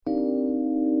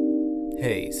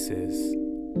Hey sis,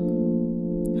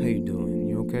 how you doing?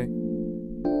 You okay?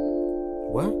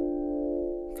 What?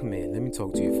 Come here, let me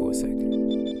talk to you for a second.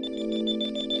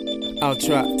 I'll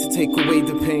try to take away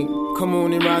the pain. Come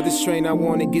on and ride this train, I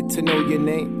wanna get to know your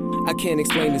name. I can't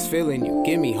explain this feeling you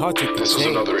give me, hard to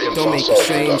contain. Don't make it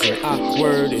strange and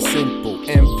awkward, it's simple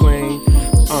and plain.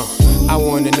 I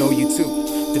wanna know you too.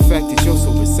 The fact that you're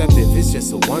so receptive is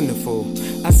just so wonderful.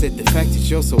 I said the fact that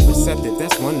you're so receptive,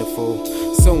 that's wonderful.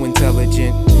 So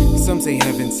intelligent, some say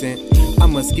heaven sent. I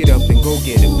must get up and go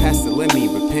get it. Pastor, let me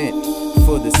repent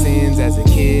for the sins as a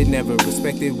kid. Never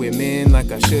respected women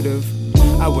like I should've.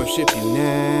 I worship you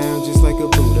now, just like a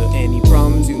Buddha. Any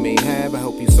problems you may have, I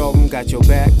hope you solve them. Got your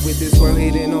back with this world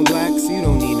hating on blacks. You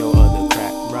don't need no other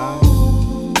crap, right?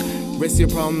 Rest your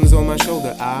problems on my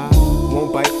shoulder, I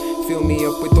won't bite. Fill me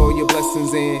up with all your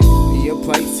blessings and your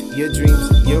plights, your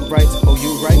dreams, your rights. Oh,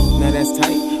 you right, now that's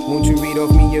tight. Won't you read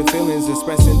off me your feelings,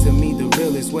 expressing to me the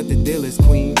real is what the deal is,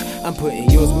 queen. I'm putting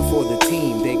yours before the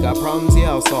team. They got problems, yeah,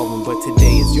 I'll solve them, but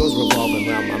today is yours revolving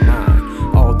around my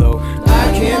mind. Although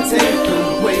I can't take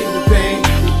away the pain,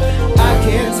 I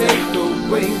can't take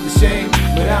away the shame,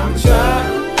 but I'm try.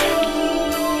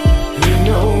 You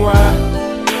know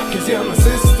why? 'Cause you're my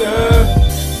sister.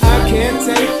 I can't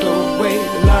take away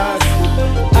the lies.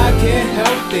 I can't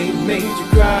help they made you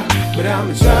cry, but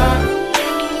I'ma try.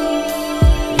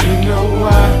 You know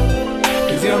why?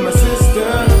 'Cause you're my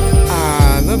sister.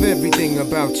 I love everything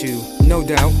about you, no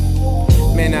doubt.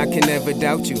 Man, I can never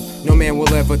doubt you. No man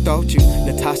will ever thought you.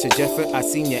 Natasha Jeffert, I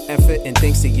seen your effort, and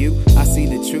thanks to you, I see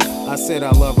the truth. I said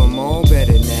I love them all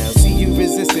better now. See you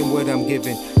resisting what I'm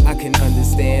giving. I can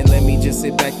understand. Let me just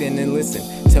sit back then and listen.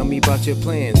 Tell me about your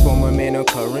plans, former man or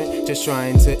current. Just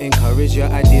trying to encourage your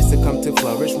ideas to come to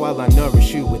flourish while I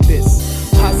nourish you with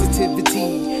this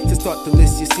positivity to start the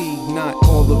list. You see, not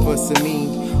all of us are mean.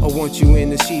 I want you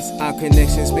in the sheets. Our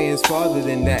connection spans farther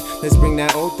than that. Let's bring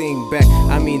that old thing back.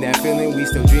 I mean that feeling we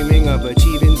still dreaming of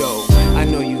achieving though. I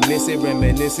know you miss it,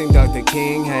 reminiscing. Dr.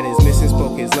 King had his mission,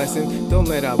 spoke his lesson. Don't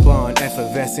let our bond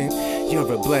effervescent.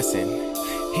 You're a blessing.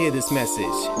 Hear this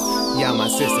message. Y'all my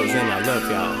sisters and I love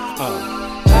y'all.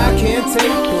 I can't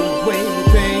take away the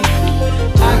pain.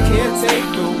 I can't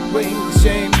take away the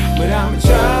shame, but I'ma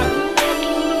try.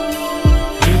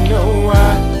 You know why?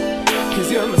 'Cause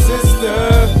you're my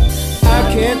sister. I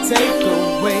can't take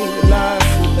away the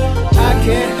lies. I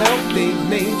can't help they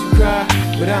made you cry,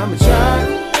 but I'ma try.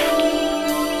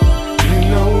 You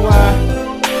know why?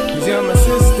 'Cause you're my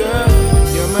sister.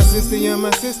 You're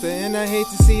my sister, and I hate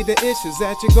to see the issues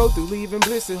that you go through, leaving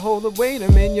blistered. Hold up, wait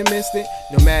a minute, you missed it.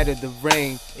 No matter the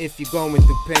rain, if you're going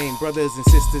through pain, brothers and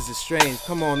sisters estranged,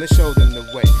 come on, let's show them the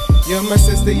way. You're my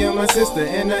sister,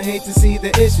 and I hate to see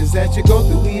the issues that you go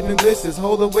through, leaving blisters.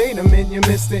 Hold up, wait a minute, you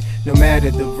missed it. No matter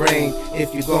the rain,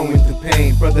 if you're going through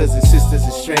pain, brothers and sisters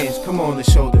estranged, come on,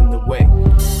 let's show them the way.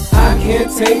 I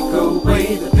can't take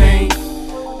away the pain,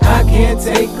 I can't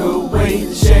take away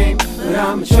the shame, but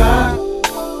I'ma try.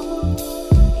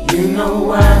 You know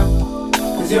why?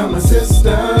 'Cause you're my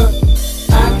sister.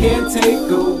 I can't take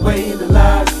away the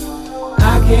lies.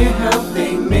 I can't help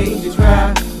they made you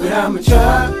cry, but I'ma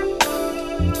try.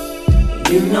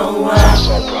 You know why?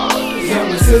 Fasol Prod. 'Cause you're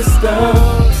my sister.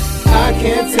 I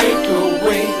can't take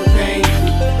away the pain.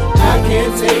 I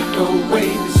can't take away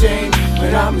the shame,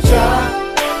 but I'ma try.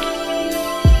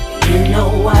 You know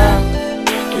why?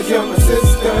 'Cause you're my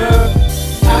sister.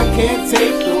 I can't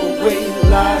take away the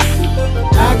lies.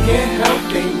 I can't help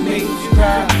they made you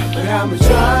cry, but I'ma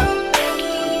try.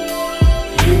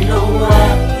 You know why?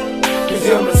 'Cause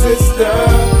you're my sister.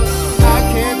 I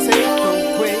can't take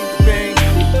away the pain.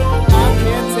 I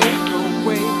can't take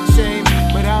away the shame,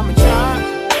 but I'ma try.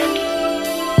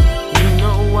 You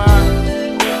know why?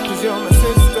 'Cause you're my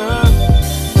sister.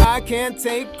 I can't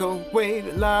take away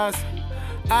the lies.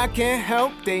 I can't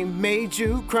help they made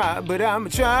you cry, but I'ma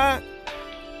try.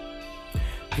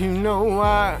 You know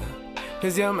why?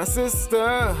 'Cause you're my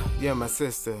sister, you're my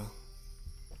sister.